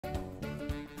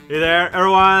Hey there,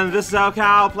 everyone. This is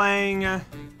Cal playing.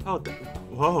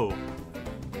 Whoa.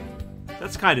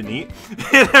 That's kind of neat.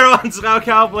 Hey there, everyone. This is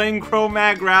Cal playing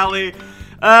CroMag Rally.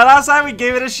 Last time we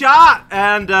gave it a shot,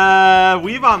 and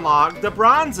we've unlocked the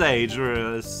Bronze Age.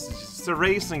 It's a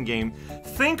racing game.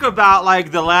 Think about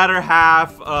like the latter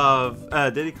half of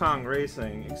Diddy Kong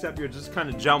Racing, except you're just kind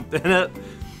of jumped in it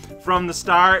from the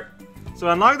start. So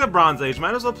unlock the Bronze Age.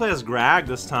 Might as well play as Greg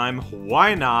this time.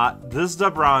 Why not? This is the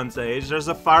Bronze Age. There's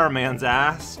a fireman's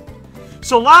ass.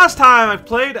 So last time I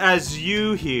played as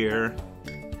you here,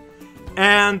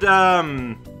 and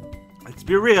let's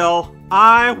be real,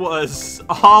 I was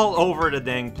all over the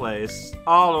dang place.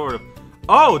 All over.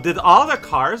 Oh, did all the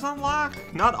cars unlock?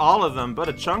 Not all of them, but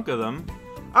a chunk of them.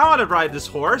 I want to ride this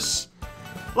horse.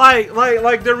 Like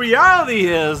the reality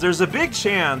is, there's a big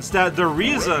chance that the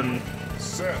reason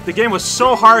the game was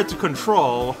so hard to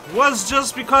control was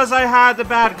just because I had the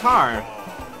bad car.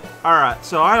 Alright,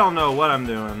 so I don't know what I'm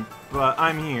doing, but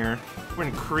I'm here. We're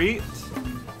in Crete.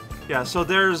 Yeah, so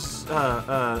there's,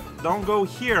 don't go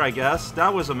here, I guess.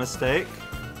 That was a mistake.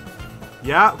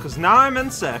 Yeah, because now I'm in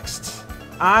sixth.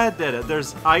 I did it.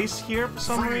 There's ice here for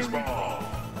some reason.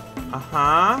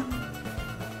 Uh-huh.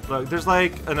 Look, there's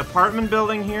like an apartment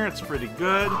building here. It's pretty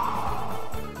good.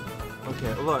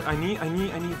 Okay, look, I need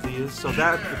these. So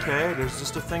that, okay, there's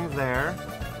just a thing there.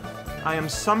 I am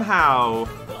somehow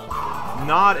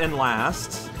not in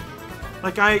last.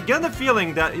 Like, I get the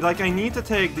feeling that, like, I need to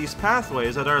take these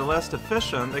pathways that are less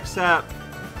efficient, except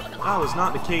that was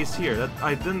not the case here.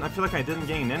 I feel like I didn't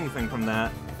gain anything from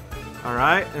that.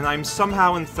 Alright, and I'm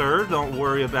somehow in third, don't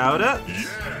worry about it.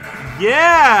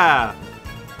 Yeah!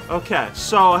 Okay,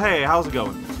 so, hey, how's it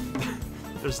going?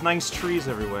 There's nice trees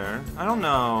everywhere. I don't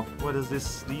know. What is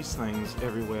this? These things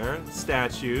everywhere.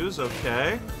 Statues,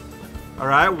 okay.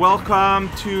 Alright, welcome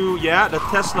to, yeah, the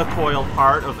Tesla coil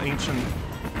part of ancient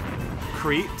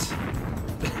Crete.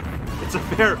 It's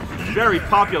a very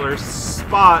popular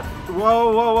spot.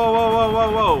 Whoa, whoa, whoa, whoa,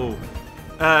 whoa, whoa,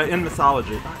 whoa. In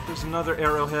mythology. There's another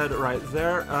arrowhead right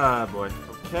there. Boy.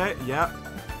 Okay, yeah.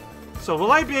 So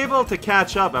will I be able to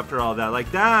catch up after all that?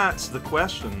 Like, that's the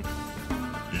question.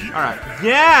 Alright,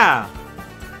 yeah!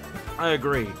 I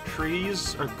agree.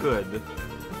 Trees are good.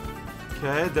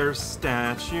 Okay, there's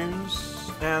statues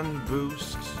and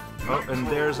boosts. Oh, and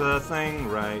there's a thing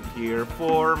right here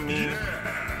for me.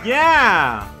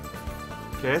 Yeah!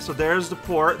 Okay, so there's the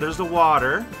port, there's the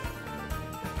water.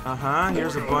 Uh-huh,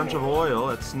 here's a bunch of oil.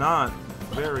 It's not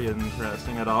very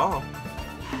interesting at all.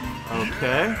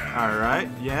 Okay, alright,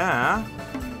 yeah.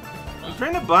 I'm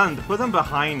trying to button to put them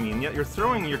behind me, and yet you're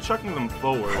chucking them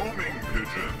forward. Homing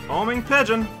pigeon. Homing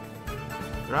pigeon.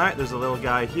 Right, there's a little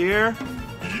guy here.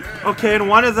 Okay, and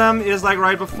one of them is like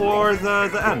right before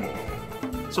the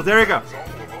end. So there you go.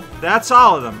 That's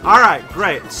all of them. Alright,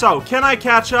 great. So, can I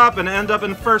catch up and end up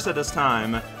in first at this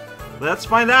time? Let's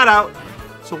find that out.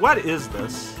 So what is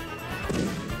this?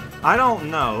 I don't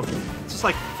know. It's just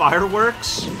like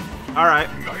fireworks? Alright.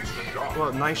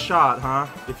 Well, nice shot, huh?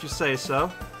 If you say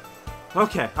so.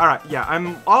 Okay, alright, yeah,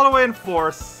 I'm all the way in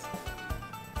fourth.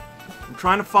 I'm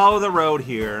trying to follow the road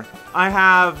here. I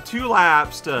have 2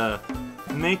 laps to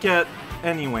make it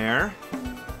anywhere.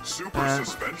 And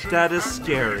that is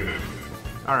scary.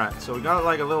 Alright, so we got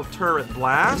like a little turret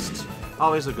blast.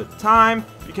 Always a good time.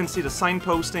 You can see the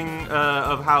signposting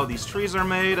of how these trees are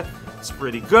made. It's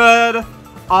pretty good.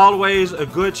 Always a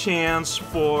good chance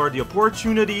for the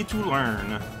opportunity to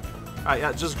learn. Alright,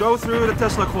 yeah, just go through the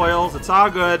Tesla coils. It's all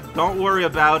good. Don't worry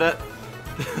about it.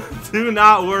 Do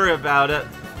not worry about it.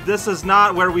 This is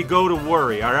not where we go to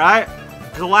worry, alright?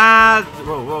 Glad...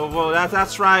 Whoa, whoa, whoa,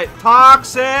 that's right.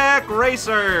 Toxic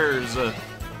Racers!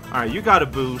 Alright, you got a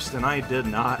boost, and I did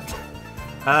not.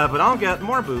 But I'll get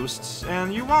more boosts,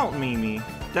 and you won't, Mimi.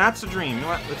 That's a dream. You know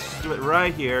what? Let's do it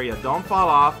right here. Yeah, don't fall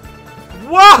off.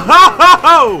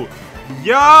 Whoa!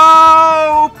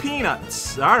 Yo,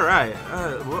 peanuts! Alright.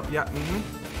 Yeah,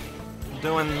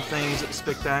 doing things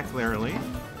spectacularly.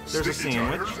 There's a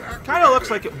sandwich. Kinda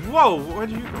looks like it. Whoa, where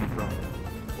did you come from?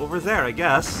 Over there, I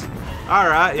guess.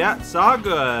 Alright, yeah, it's all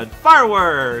good.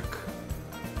 Firework!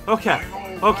 Okay.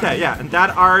 Okay, yeah, and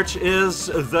that arch is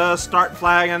the start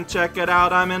flag, and check it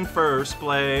out, I'm in first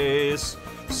place.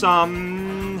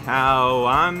 Somehow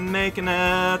I'm making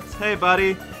it. Hey,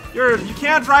 buddy. You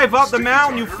can't drive up the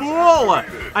mountain, you fool!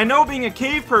 I know being a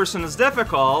cave person is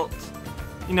difficult.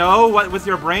 You know, what with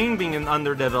your brain being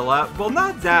underdeveloped. Well,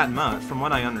 not that much, from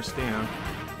what I understand.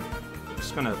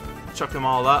 Just gonna chuck them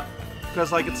all up.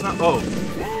 Because, like, it's not... Oh.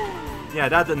 Yeah,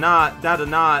 that did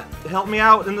not help me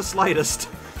out in the slightest.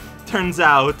 Turns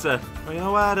out. But you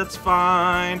know what? It's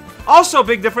fine. Also,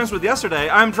 big difference with yesterday.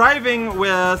 I'm driving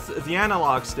with the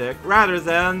analog stick rather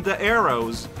than the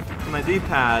arrows on my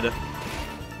D-pad.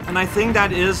 And I think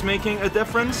that is making a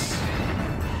difference.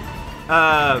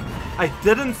 I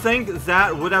didn't think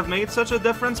that would have made such a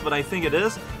difference, but I think it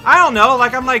is. I don't know,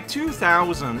 like, I'm like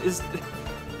 2000.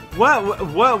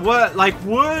 What, like,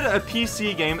 would a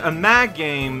PC game, a Mag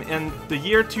game in the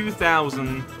year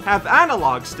 2000 have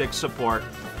analog stick support?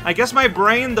 I guess my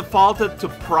brain defaulted to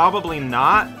probably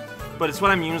not, but it's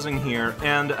what I'm using here.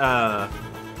 And,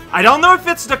 I don't know if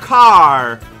it's the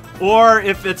car or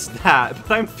if it's that,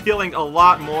 but I'm feeling a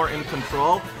lot more in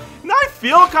control. And I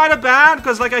feel kind of bad,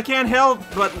 because, like, I can't help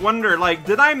but wonder, like,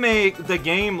 did I make the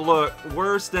game look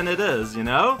worse than it is, you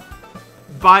know?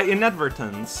 By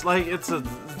inadvertence. Like, it's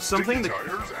something that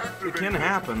can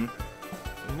happen.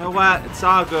 You know what? It's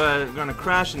all good. I'm gonna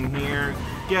crash in here.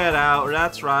 Get out.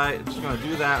 That's right. Just gonna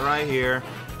do that right here.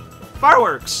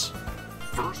 Fireworks!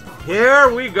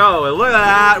 Here we go. Look at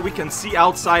that. We can see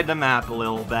outside the map a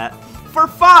little bit. For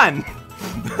fun!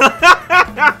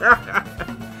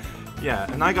 Yeah,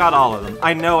 and I got all of them.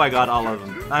 I know I got all of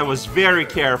them. I was very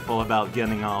careful about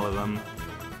getting all of them.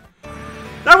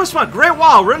 That was fun. Great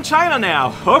Wall. We're in China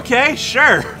now. Okay,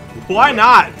 sure. Why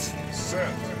not?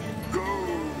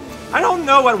 I don't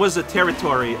know what was the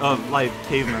territory of, like,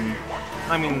 cavemen.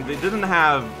 I mean, they didn't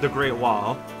have the Great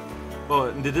Wall.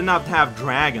 Well, they did not have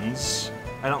dragons.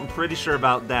 I'm pretty sure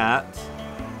about that.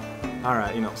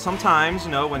 Alright, you know, sometimes,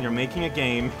 you know, when you're making a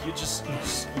game, you just do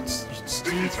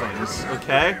things,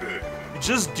 okay? You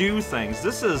just do things.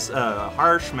 This is a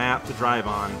harsh map to drive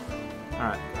on.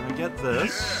 Alright, let me get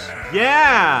this.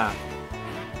 Yeah!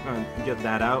 I'm gonna get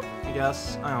that out, I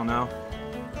guess. I don't know.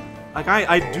 Like,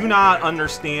 I do not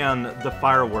understand the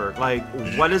firework. Like,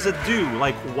 what does it do?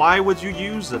 Like, why would you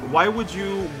use it? Why would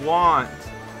you want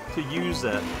to use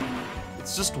it?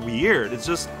 It's just weird. It's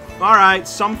just, alright,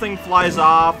 something flies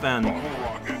off and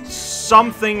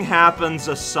something happens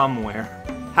somewhere.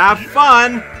 Have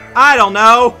fun! I don't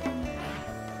know!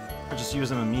 I just use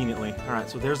them immediately. Alright,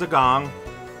 so there's a gong.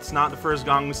 It's not the first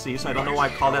gong we see, so I don't know why I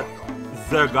call it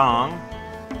the gong.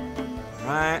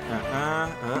 Right,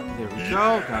 there we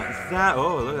go. Got that.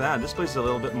 Oh, look at that. This place is a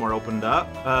little bit more opened up.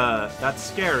 That's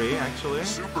scary, actually.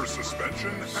 Super suspension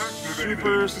activated.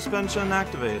 Super suspension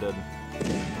activated.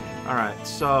 Alright,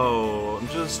 so I'm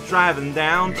just driving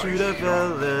down to the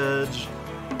village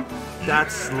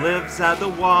that lives at the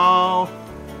wall.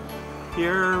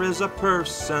 Here is a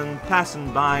person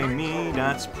passing by me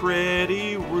that's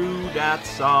pretty rude,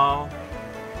 that's all.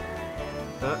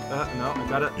 No, I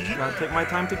gotta take my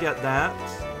time to get that.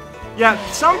 Yeah,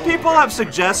 some people have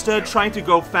suggested trying to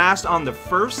go fast on the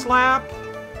first lap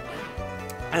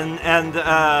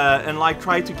and like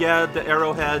try to get the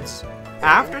arrowheads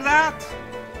after that.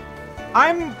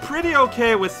 I'm pretty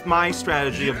okay with my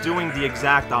strategy of doing the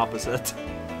exact opposite.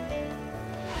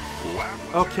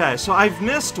 Okay, so I've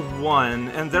missed one,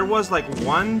 and there was like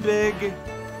one big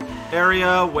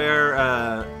area where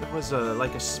there was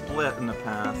like a split in the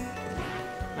path.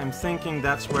 I'm thinking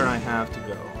that's where I have to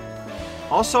go.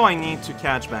 Also, I need to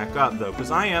catch back up, though,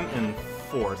 because I am in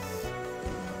 4th.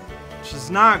 Which is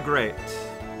not great.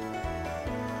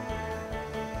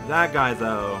 That guy,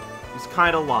 though, is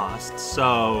kind of lost,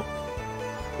 so...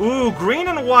 Ooh, green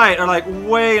and white are, like,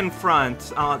 way in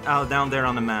front out down there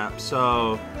on the map,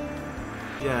 so...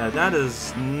 Yeah, that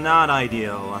is not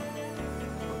ideal.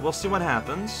 We'll see what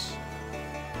happens.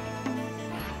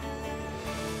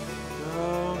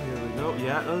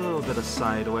 Yeah, a little bit of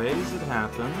sideways, it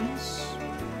happens.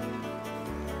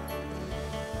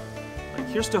 Like,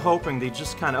 here's to hoping they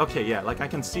just kind of... Okay, yeah, like, I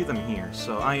can see them here,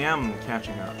 so I am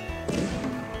catching up.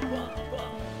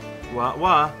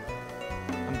 What?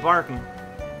 I'm barking.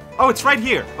 Oh, it's right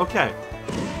here! Okay.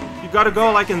 You gotta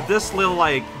go, like, in this little,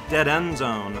 like, dead-end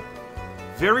zone.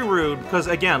 Very rude, because,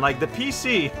 again, like, the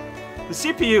PC... The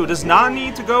CPU does not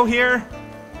need to go here.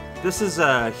 This is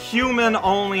a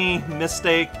human-only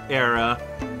mistake era.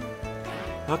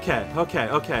 Okay.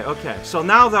 So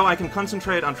now, though, I can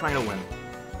concentrate on trying to win.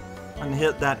 And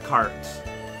hit that cart.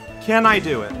 Can I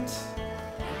do it?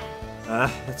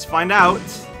 Let's find out.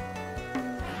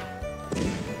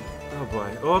 Oh,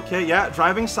 boy. Okay, yeah,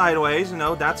 driving sideways, you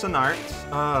know, that's an art.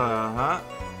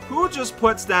 Who just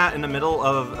puts that in the middle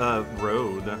of a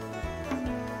road?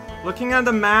 Looking at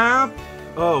the map...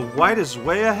 Oh, white is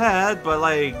way ahead, but,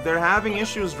 like, they're having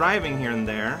issues driving here and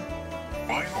there.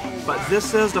 But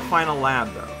this is the final lap,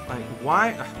 though. Like,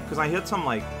 why? Because I hit some,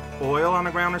 like, oil on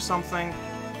the ground or something?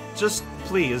 Just,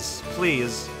 please.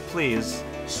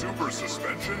 Super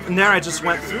suspension. And there I just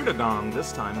went through the gong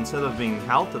this time, instead of being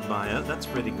halted by it. That's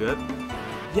pretty good.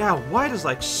 Yeah, white is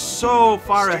like so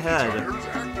far Sticky ahead. tires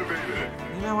activated.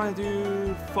 Maybe I want to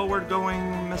do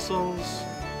forward-going missiles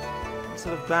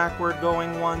instead of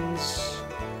backward-going ones.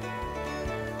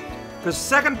 Because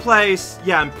second place,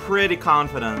 yeah, I'm pretty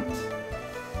confident.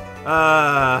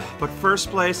 But first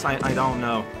place, I don't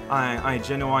know. I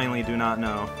genuinely do not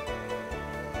know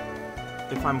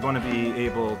if I'm going to be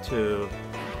able to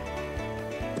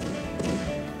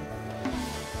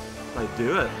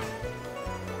do it.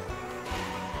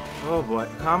 Oh boy,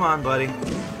 come on, buddy.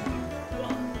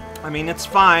 I mean, it's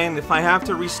fine. If I have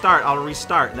to restart, I'll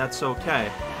restart. That's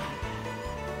okay.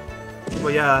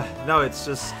 But yeah, no, it's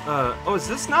just, oh, is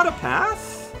this not a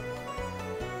path?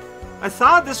 I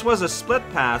thought this was a split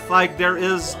path, like there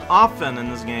is often in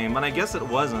this game, but I guess it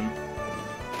wasn't.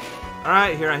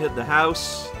 Alright, here I hit the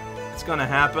house. It's gonna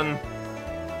happen.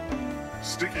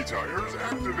 Sticky tires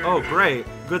activated. Oh, great.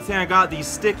 Good thing I got these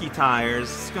sticky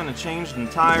tires. It's gonna change the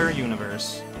entire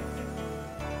universe.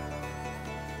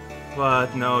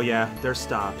 But no, yeah, they're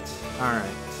stopped. Alright.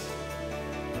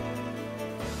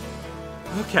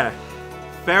 Okay.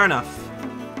 Fair enough.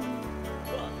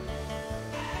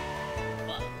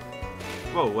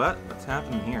 Whoa, what? What's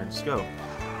happening here? Let's go.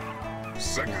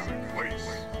 Second place.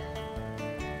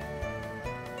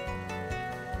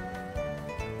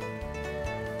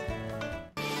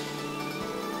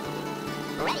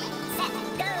 Ready, set,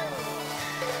 go!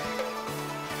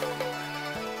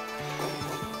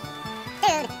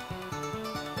 Dude!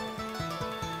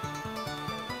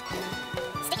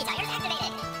 Sticky tires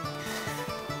activated!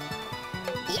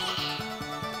 Yeah!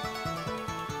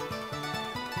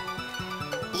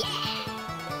 Yeah!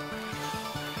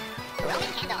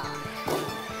 Rolling handle!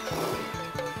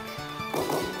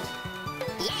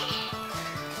 Yeah!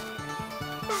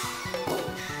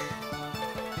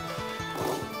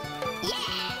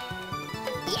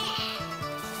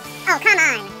 Oh, come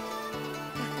on!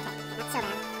 Not so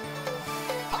bad.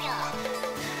 Oil!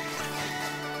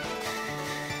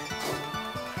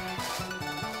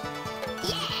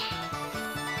 Yeah!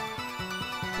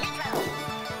 Nitro!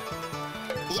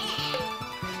 Yeah!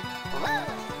 Woo!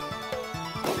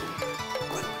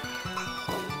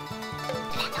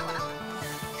 That's all of them.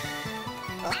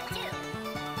 Lap 2!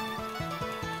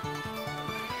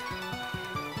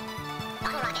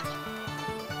 Bottle rocket!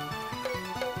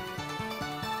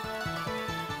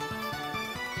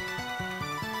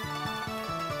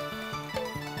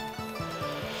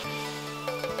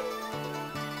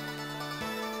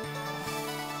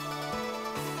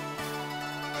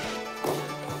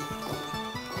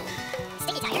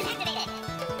 Sticky tires activated!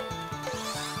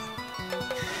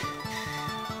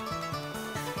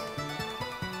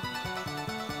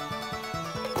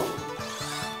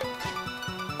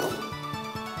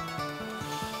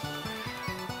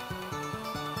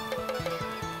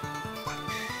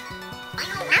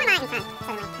 I'm not in front,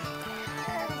 so do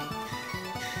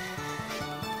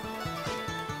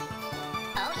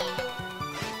Oh yeah!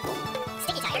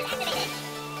 Sticky tires activated!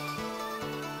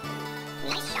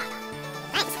 Nice shot!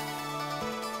 Thanks!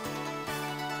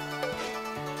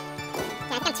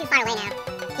 Yeah, I think I'm too far away now.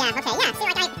 Yeah, okay, yeah, see,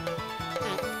 like I...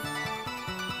 Alright.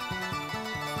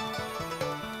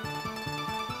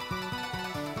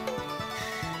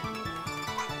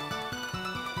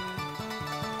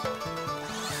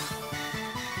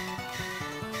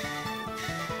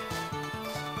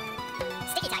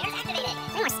 Sticky tires activated!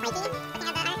 Is there more spiky looking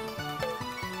at that art?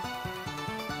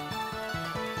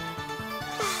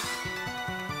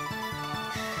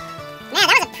 Man,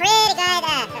 that was a pretty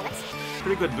good, whoops.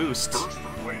 Pretty good boost. First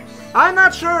place. I'm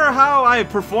not sure how I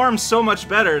performed so much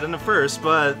better than the first,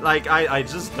 but, like, I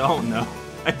just don't know.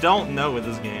 I don't know with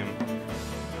this game.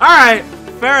 Alright,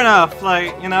 fair enough.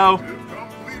 Like, you know,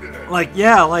 Completed. like,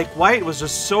 yeah, like, white was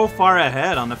just so far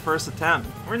ahead on the first attempt.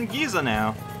 We're in Giza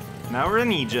now. Now we're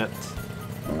in Egypt.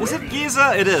 Is it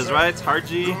Giza? It is, right? It's hard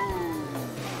G?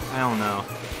 I don't know.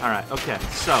 Alright, okay,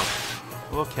 so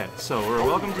we're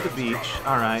welcome to the beach.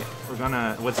 Alright, we're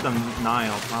gonna, what's the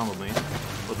Nile, probably.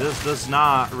 Well, this does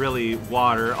not really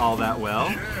water all that well.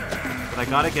 But I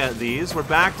gotta get these. We're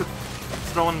back to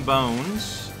throwing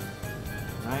bones.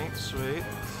 Right, sweet.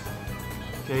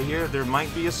 Okay, here, there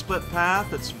might be a split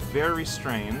path. It's very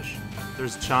strange.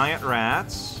 There's giant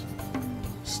rats.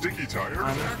 Sticky tires I'm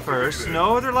activated. first.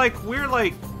 No, they're like, we're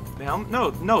like,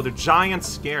 no, they're giant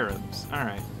scarabs.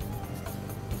 Alright.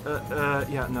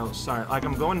 Yeah, no, sorry. Like,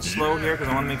 I'm going slow here because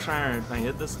I want to make sure I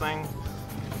hit this thing.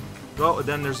 Oh,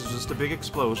 then there's just a big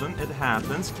explosion. It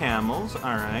happens. Camels.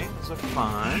 Alright, so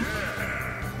fun.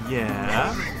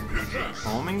 Yeah.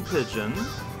 Homing pigeon.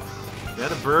 Yeah,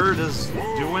 the bird is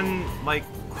doing, like,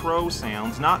 crow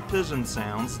sounds, not pigeon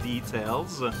sounds.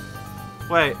 Details.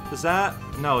 Wait, is that?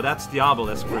 No, that's the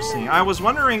obelisk we're seeing. I was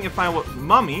wondering if I would...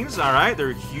 Mummies, alright,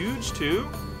 they're huge too.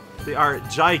 They are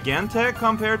gigantic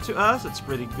compared to us. It's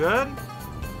pretty good.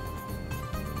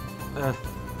 I'm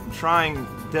trying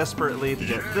desperately to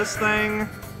get this thing.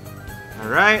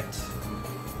 Alright.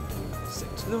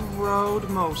 Stick to the road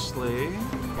mostly.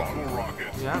 Bottle rocket.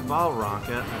 Yeah, bottle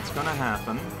rocket. That's gonna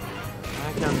happen.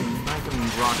 I can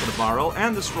rocket a barrel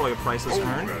and destroy a priceless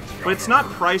urn. But it's not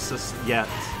priceless yet.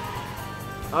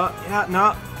 Yeah,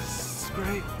 no. It's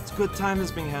great. It's good time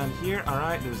is being had here.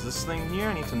 Alright, there's this thing here.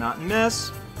 I need to not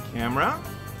miss. Camera.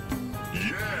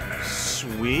 Yeah.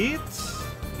 Sweet.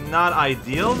 Not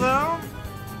ideal, though.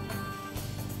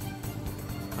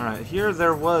 Alright, here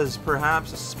there was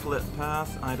perhaps a split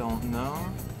path. I don't know.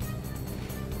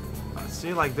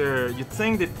 See, like, you'd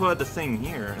think they'd put the thing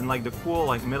here in, like, the cool,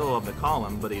 like, middle of the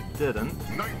column, but they didn't.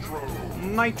 Nitro.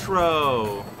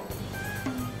 Nitro.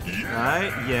 Yeah.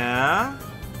 Right, yeah.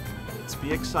 Let's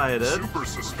be excited. Super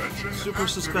suspension. Super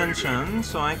suspension,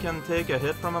 so I can take a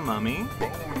hit from a mummy.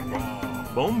 Bone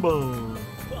bomb. Boom boom.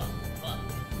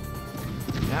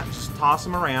 Yeah, just toss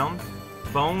them around.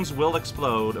 Bones will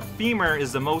explode. A femur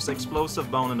is the most explosive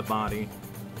bone in the body.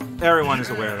 Everyone is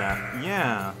aware of that.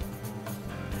 Yeah.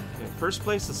 Okay, first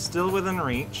place is still within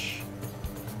reach.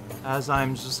 As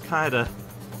I'm just kind of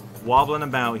wobbling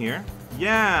about here.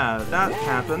 Yeah, that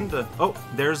happened. Oh,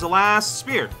 there's the last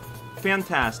spear.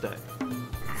 Fantastic.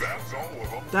 That's all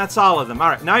of them. That's all of them.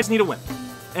 Alright, now I just need a win.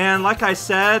 And like I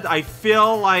said, I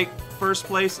feel like first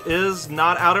place is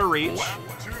not out of reach. Lap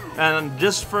 2. And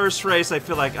this first race, I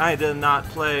feel like I did not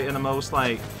play in the most,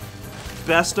 like,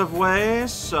 best of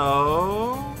ways,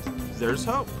 so there's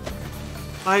hope.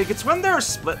 Like, it's when there are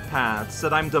split paths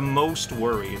that I'm the most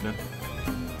worried.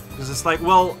 Because it's like,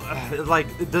 well, like,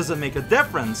 it doesn't make a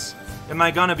difference. Am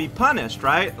I gonna be punished,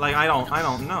 right? Like, I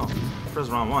don't know. Press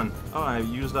the wrong one. Oh, I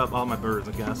used up all my birds,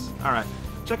 I guess. Alright,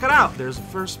 check it out. There's the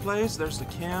first place, there's the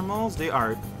camels. They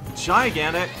are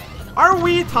gigantic. Are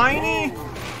we tiny?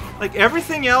 Like,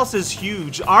 everything else is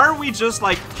huge. Are we just,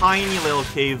 like, tiny little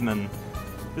cavemen?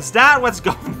 Is that what's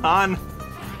going on?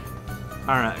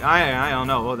 Alright, I don't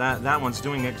know. Oh, that one's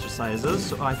doing exercises.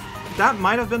 So that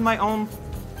might have been my own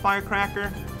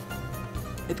firecracker.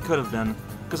 It could have been.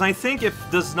 Because I think if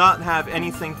it does not have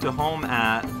anything to home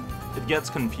at, it gets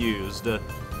confused.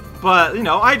 But, you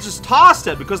know, I just tossed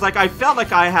it because, like, I felt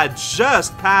like I had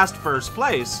just passed first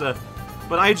place.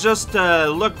 But I just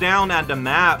looked down at the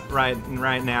map right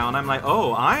now, and I'm like,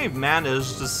 oh, I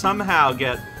managed to somehow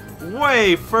get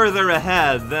way further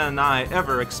ahead than I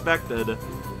ever expected.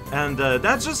 And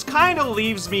that just kind of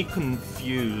leaves me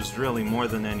confused, really, more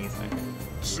than anything.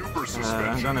 Super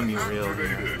suspension. I'm gonna be real.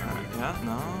 activated. Yeah,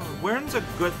 no. When's a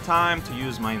good time to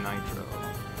use my nitro?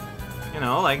 You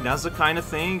know, like, that's the kind of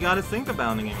thing you gotta think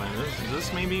about anyway.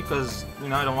 This maybe because, you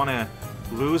know, I don't want to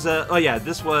lose it. Oh yeah,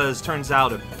 this turns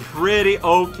out a pretty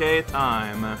okay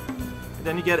time. And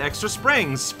then you get extra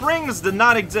springs. Springs did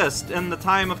not exist in the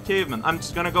time of cavemen. I'm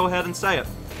just gonna go ahead and say it.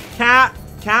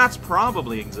 Cats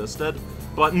probably existed,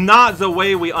 but not the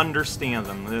way we understand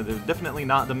them. They're definitely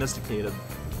not domesticated.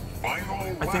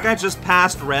 I think I just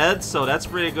passed red, so that's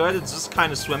pretty good. It's just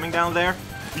kind of swimming down there.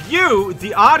 You,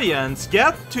 the audience,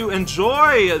 get to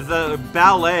enjoy the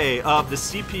ballet of the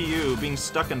CPU being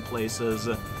stuck in places.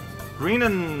 Green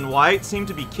and white seem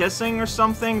to be kissing or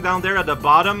something down there at the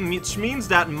bottom, which means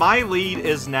that my lead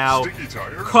is now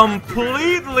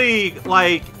completely,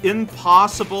 like,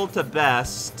 impossible to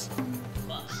best.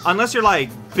 Unless you're, like,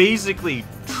 basically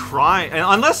trying,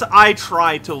 unless I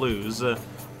try to lose.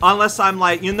 Unless I'm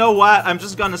like, you know what, I'm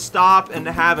just gonna stop and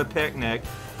have a picnic.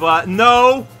 But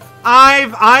no,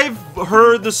 I've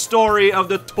heard the story of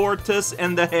the tortoise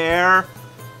and the hare,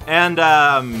 and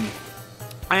I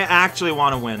actually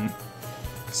want to win.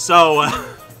 So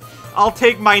I'll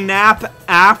take my nap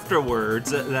afterwards.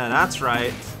 That's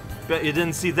right. Bet you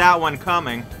didn't see that one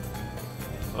coming.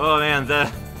 Oh man, the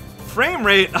frame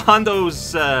rate on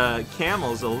those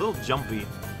camels is a little jumpy.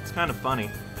 It's kind of funny.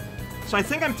 So I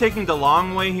think I'm taking the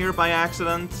long way here by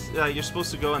accident. You're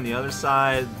supposed to go on the other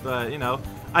side, but, you know,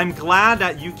 I'm glad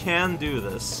that you can do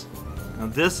this. Now,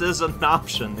 this is an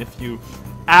option if you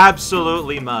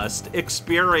absolutely must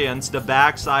experience the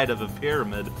backside of a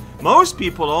pyramid. Most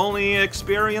people only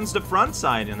experience the front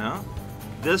side, you know?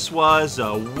 This was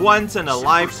a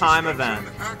once-in-a-lifetime event.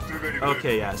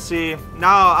 Okay, yeah, see,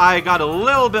 now I got a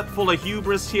little bit full of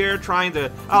hubris here, trying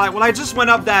to... well, I just went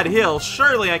up that hill.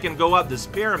 Surely I can go up this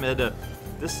pyramid.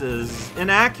 This is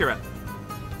inaccurate.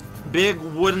 Big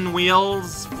wooden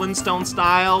wheels, Flintstone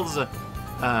styles,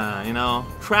 you know,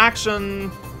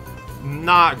 traction,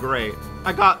 not great.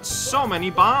 I got so many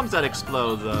bombs that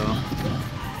explode, though.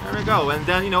 There we go. And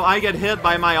then, you know, I get hit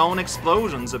by my own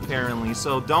explosions, apparently.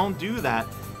 So don't do that.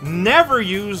 Never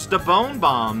use the bone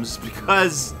bombs,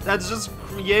 because that just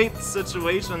creates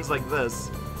situations like this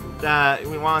that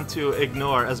we want to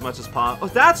ignore as much as possible.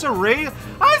 Oh, that's a race?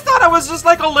 I thought it was just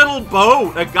like a little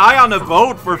boat. A guy on a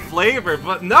boat for flavor.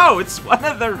 But no, it's one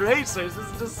of the racers.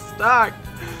 It's just stuck.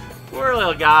 Poor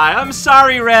little guy. I'm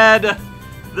sorry, Red.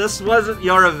 This wasn't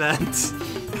your event.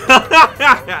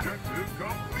 Objective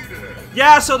completed.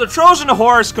 Yeah, so the Trojan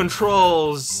horse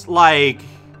controls, like,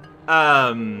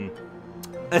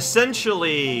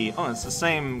 essentially... Oh, it's the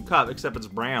same cup, except it's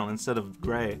brown instead of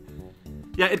gray.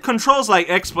 Yeah, it controls, like,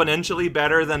 exponentially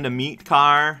better than the meat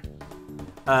car.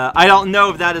 I don't know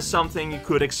if that is something you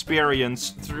could experience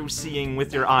through seeing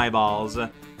with your eyeballs.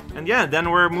 And yeah, then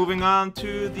we're moving on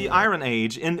to the Iron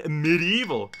Age in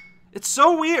medieval. It's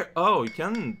so weird. Oh, you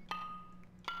can...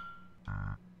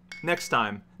 Next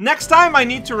time. Next time I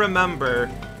need to remember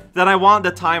that I want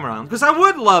the timer on. Because I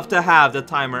would love to have the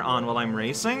timer on while I'm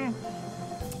racing.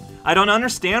 I don't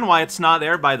understand why it's not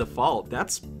there by default.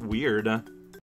 That's weird.